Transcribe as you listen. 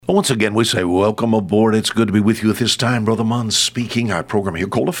Well, once again, we say welcome aboard. It's good to be with you at this time. Brother Munn speaking. Our program here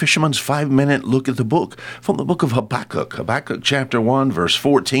called A Fisherman's 5-Minute Look at the Book from the book of Habakkuk. Habakkuk chapter 1, verse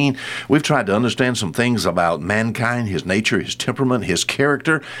 14. We've tried to understand some things about mankind, his nature, his temperament, his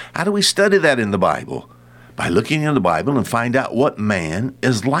character. How do we study that in the Bible? By looking in the Bible and find out what man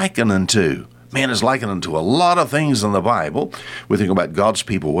is likened unto. Man is likened unto a lot of things in the Bible. We think about God's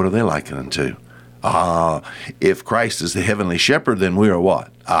people. What are they likened unto? If Christ is the heavenly shepherd, then we are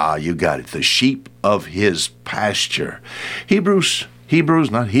what? You got it. The sheep of his pasture. Hebrews,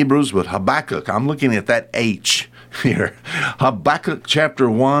 not Hebrews, but Habakkuk. I'm looking at that H here. Habakkuk chapter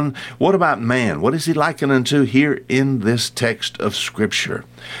 1. What about man? What is he likened unto here in this text of Scripture?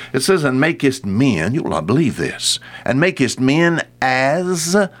 It says, and makest men, you will not believe this, and makest men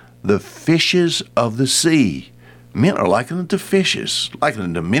as the fishes of the sea. Men are likened to fishes,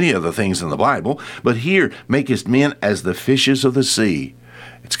 likened to many other things in the Bible, but here, makest men as the fishes of the sea.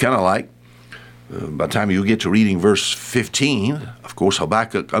 It's kind of like, by the time you get to reading verse 15, of course,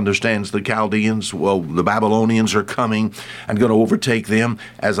 Habakkuk understands the Chaldeans, the Babylonians are coming and going to overtake them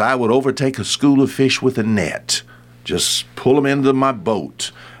as I would overtake a school of fish with a net. Just pull them into my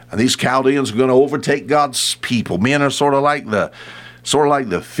boat. And these Chaldeans are going to overtake God's people. Men are sort of like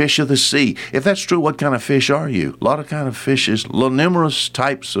the fish of the sea. If that's true, what kind of fish are you? A lot of kind of fishes, numerous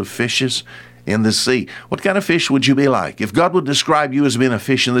types of fishes in the sea. What kind of fish would you be like? If God would describe you as being a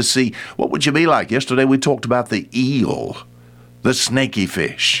fish in the sea, what would you be like? Yesterday we talked about the eel, the snaky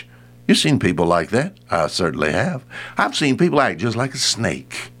fish. You've seen people like that? I certainly have. I've seen people act just like a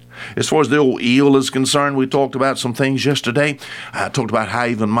snake. As far as the old eel is concerned, we talked about some things yesterday. I talked about how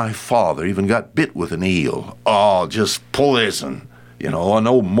even my father even got bit with an eel. Oh, just poison. An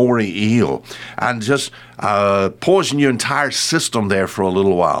old Maury eel, and just poison your entire system there for a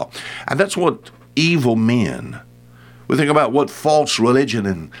little while. And that's what evil men, we think about what false religion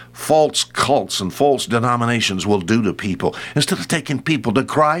and false cults and false denominations will do to people. Instead of taking people to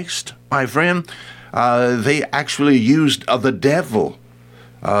Christ, my friend, they actually used the devil,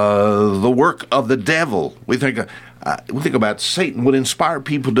 the work of the devil. We think about Satan would inspire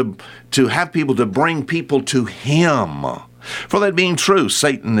people to have people to bring people to him. For that being true,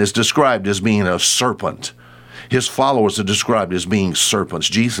 Satan is described as being a serpent. His followers are described as being serpents.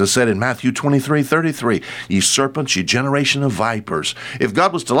 Jesus said in Matthew 23:33, ye serpents, ye generation of vipers. If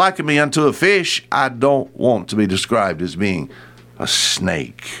God was to liken me unto a fish, I don't want to be described as being a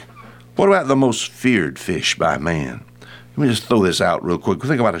snake. What about the most feared fish by man? Let me just throw this out real quick.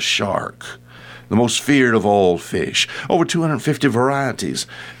 Think about a shark. The most feared of all fish. Over 250 varieties.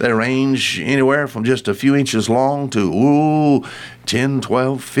 They range anywhere from just a few inches long to 10,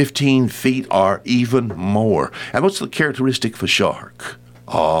 12, 15 feet or even more. And what's the characteristic of a shark?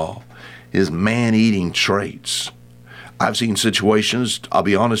 His man-eating traits. I've seen situations, I'll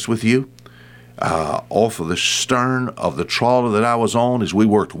be honest with you, off of the stern of the trawler that I was on as we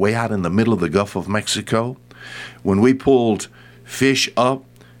worked way out in the middle of the Gulf of Mexico. When we pulled fish up,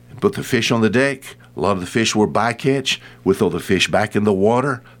 put the fish on the deck. A lot of the fish were bycatch. We throw the fish back in the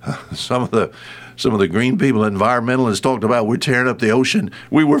water. Some of the green people, environmentalists, talked about we're tearing up the ocean.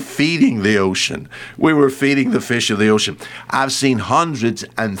 We were feeding the ocean. We were feeding the fish of the ocean. I've seen hundreds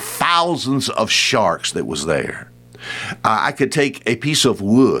and thousands of sharks that was there. I could take a piece of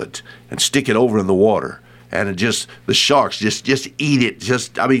wood and stick it over in the water. And the sharks just eat it,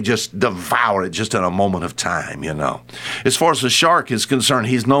 just devour it just in a moment of time, As far as the shark is concerned,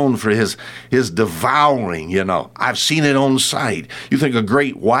 he's known for his devouring, I've seen it on sight. You think a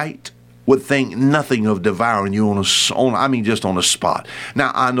great white would think nothing of devouring you just on a spot.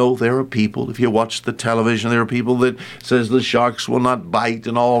 Now, I know there are people, if you watch the television, there are people that says the sharks will not bite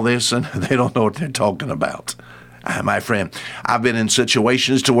and all this, and they don't know what they're talking about. My friend, I've been in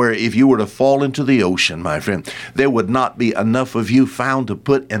situations to where if you were to fall into the ocean, my friend, there would not be enough of you found to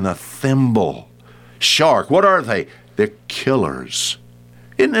put in a thimble. Shark, what are they? They're killers.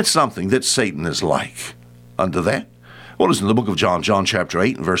 Isn't it something that Satan is like unto that? Well, it's in the book of John chapter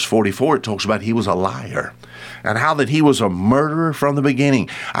 8 and verse 44, it talks about he was a liar and how that he was a murderer from the beginning.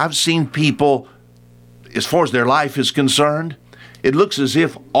 I've seen people, as far as their life is concerned, it looks as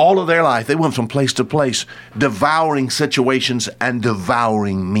if all of their life, they went from place to place, devouring situations and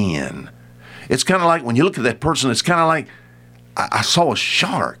devouring men. It's kind of like, when you look at that person, it's kind of like, I saw a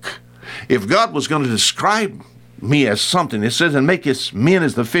shark. If God was going to describe me as something, it says, and make his men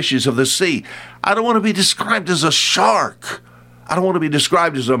as the fishes of the sea. I don't want to be described as a shark. I don't want to be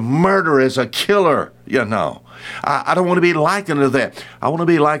described as a murderer, as a killer, I don't want to be likened to that. I want to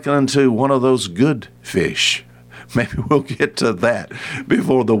be likened to one of those good fish. Maybe we'll get to that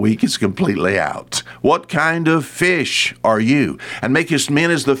before the week is completely out. What kind of fish are you? And makest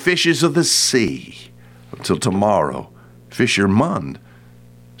men as the fishes of the sea. Until tomorrow, fisherman,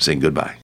 saying goodbye.